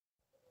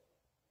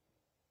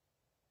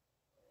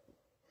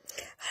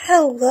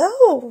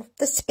Hello,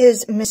 this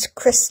is Miss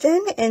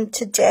Kristen, and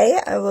today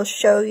I will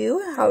show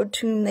you how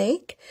to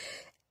make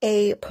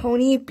a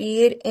pony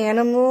bead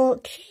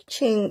animal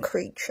keychain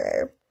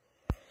creature.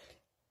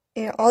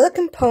 And all the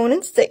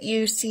components that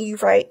you see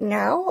right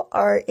now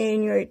are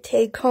in your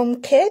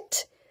take-home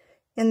kit,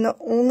 and the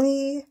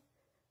only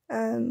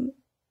thing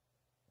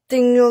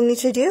you'll need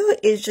to do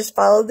is just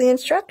follow the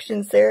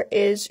instructions. There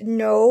is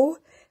no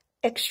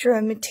extra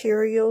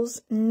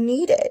materials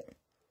needed.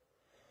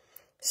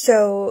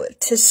 So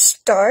to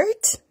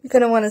start, you're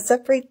going to want to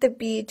separate the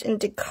beads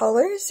into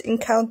colors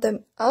and count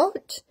them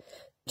out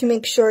to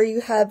make sure you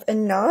have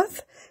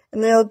enough.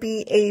 And there'll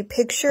be a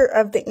picture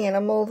of the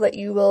animal that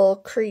you will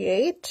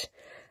create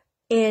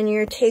in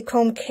your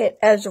take-home kit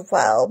as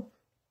well.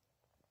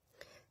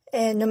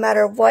 And no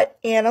matter what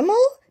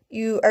animal,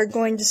 you are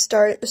going to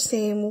start the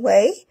same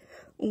way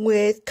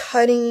with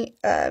cutting,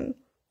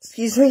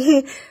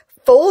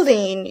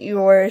 folding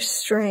your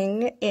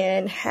string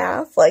in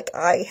half like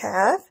I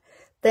have.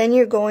 Then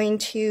you're going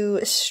to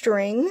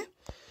string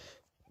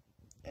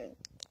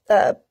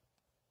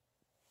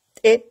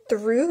it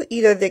through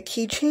either the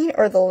keychain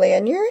or the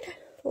lanyard,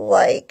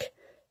 like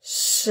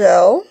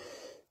so,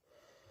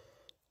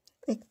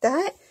 like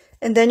that.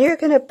 And then you're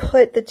going to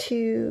put the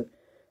two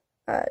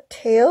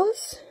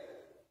tails,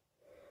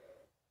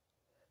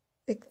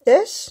 like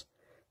this,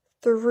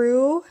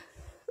 through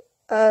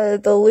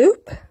the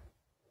loop,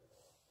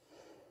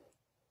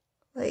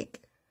 like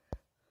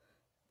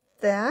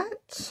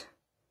that.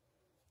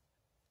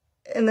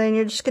 And then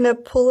you're just going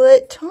to pull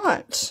it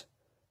taut.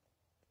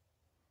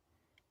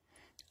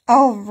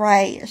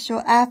 Alright, so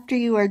after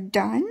you are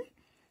done,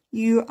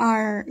 you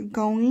are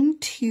going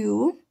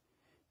to,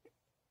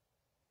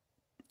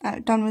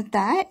 done with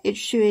that, it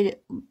should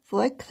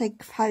look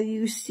like how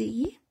you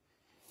see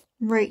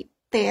right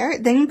there.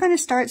 Then you're going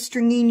to start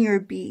stringing your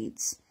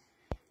beads.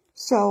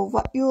 So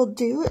what you'll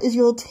do is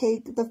you'll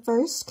take the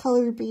first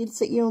color beads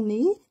that you'll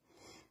need,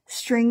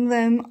 string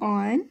them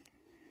on,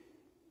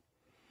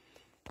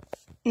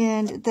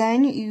 and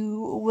then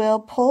you will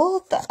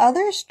pull the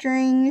other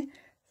string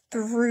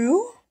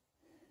through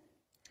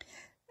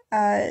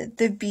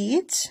the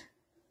beads.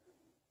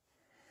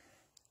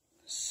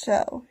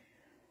 So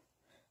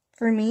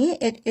for me,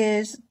 it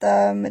is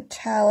the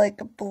metallic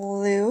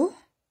blue.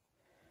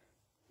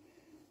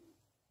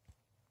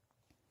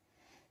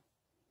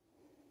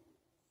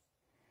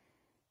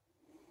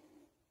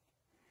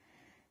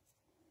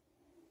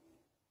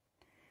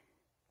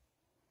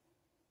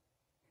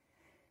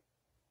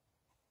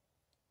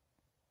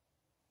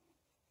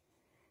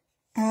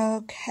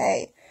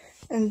 Okay,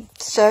 and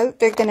so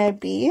they're gonna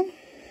be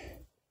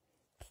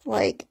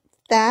like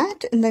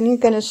that, and then you're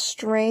gonna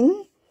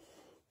string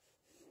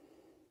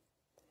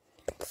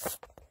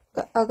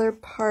the other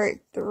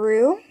part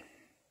through.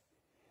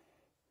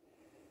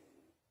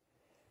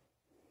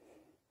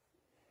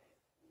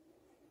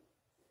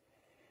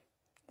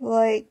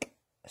 Like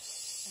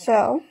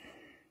so.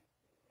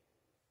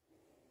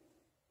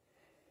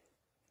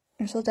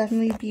 This will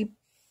definitely be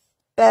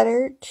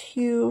better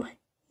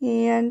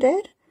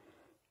two-handed.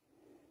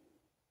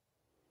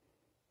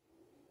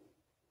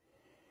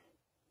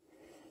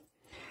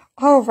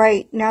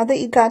 Alright, now that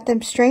you got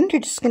them stringed,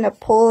 you're just going to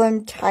pull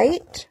them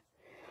tight.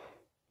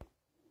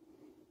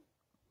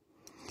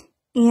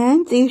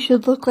 And they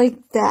should look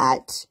like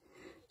that.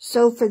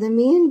 So for the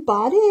main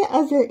body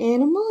of your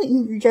animal,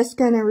 you're just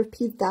going to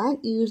repeat that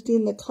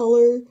using the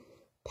color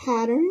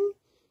pattern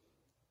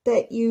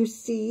that you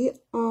see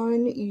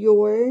on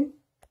your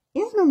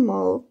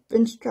animal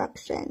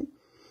instruction.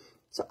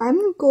 So I'm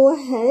going to go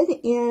ahead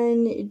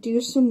and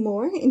do some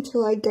more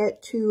until I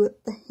get to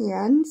the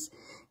hands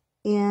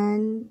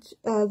and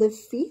the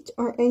feet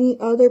or any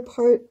other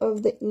part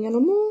of the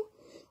animal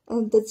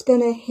that's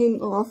going to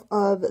hang off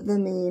of the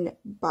main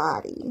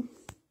body.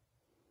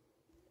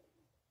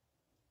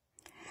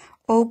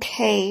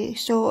 Okay,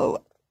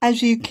 so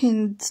as you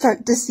can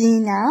start to see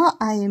now,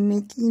 I am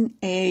making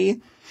a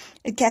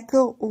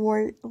gecko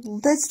or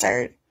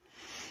lizard.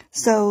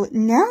 So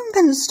now I'm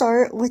going to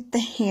start with the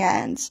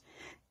hands.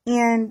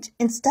 And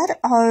instead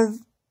of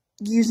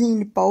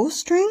using both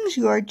strings,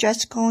 you are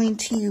just going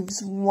to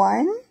use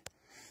one.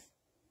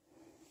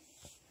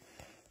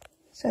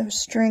 So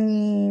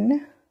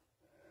stringing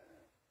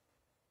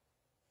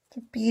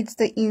the beads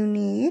that you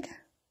need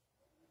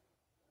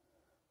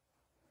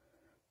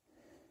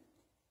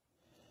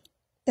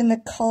in the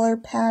color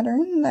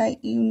pattern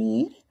that you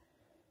need.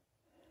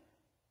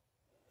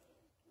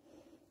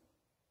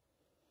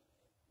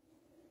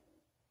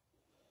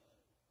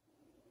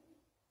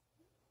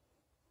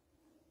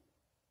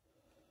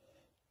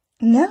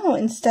 Now,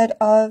 instead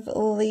of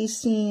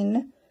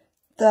lacing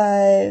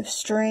the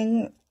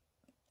string,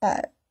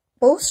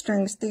 both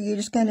strings, you're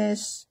just going to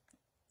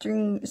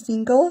string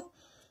single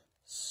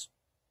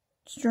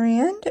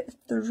strand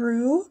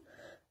through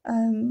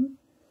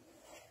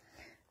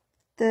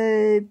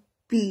the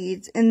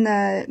beads in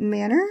the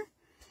manner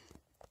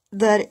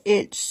that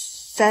it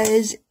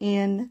says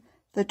in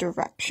the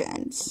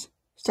directions.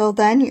 So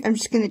then I'm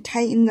just going to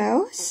tighten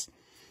those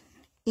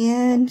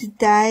And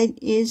that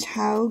is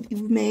how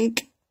you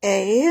make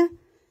a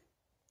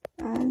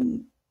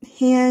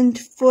hand,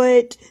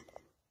 foot,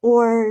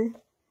 or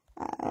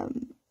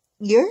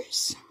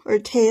ears or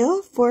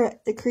tail for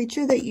the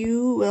creature that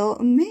you will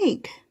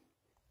make.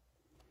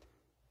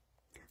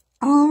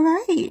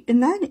 Alright,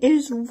 and that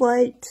is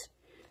what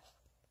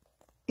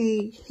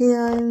a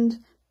hand,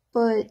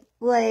 foot,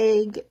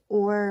 leg,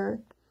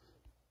 or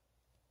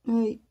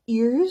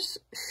ears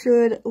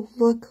should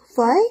look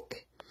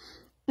like.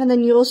 And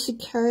then you'll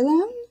secure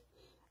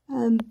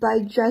them by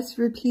just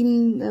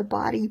repeating the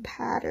body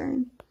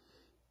pattern.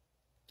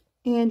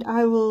 And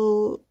I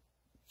will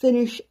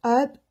finish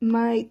up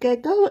my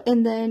gecko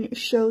and then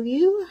show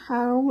you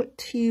how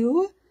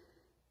to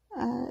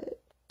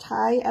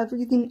tie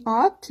everything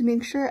off to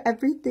make sure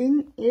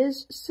everything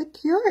is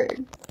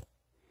secured.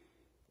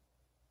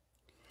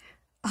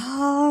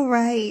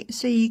 Alright,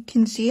 so you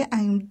can see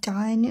I'm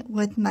done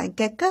with my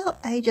gecko.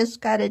 I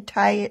just gotta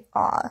tie it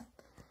off.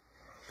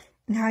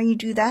 And how you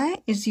do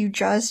that is you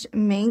just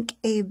make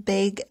a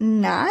big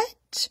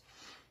knot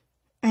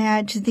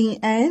at the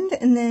end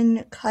and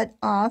then cut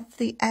off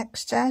the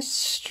excess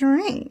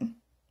string.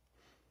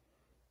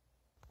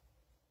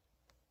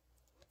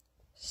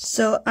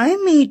 So I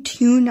made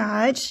 2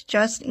 knots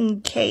just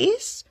in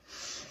case,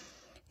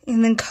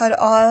 and then cut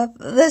off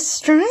the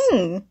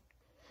string.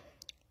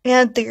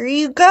 And there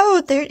you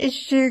go. There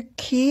is your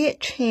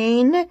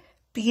keychain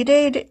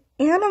beaded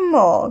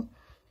animal.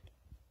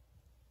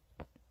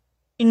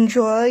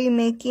 Enjoy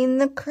making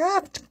the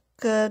craft.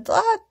 Good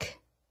luck.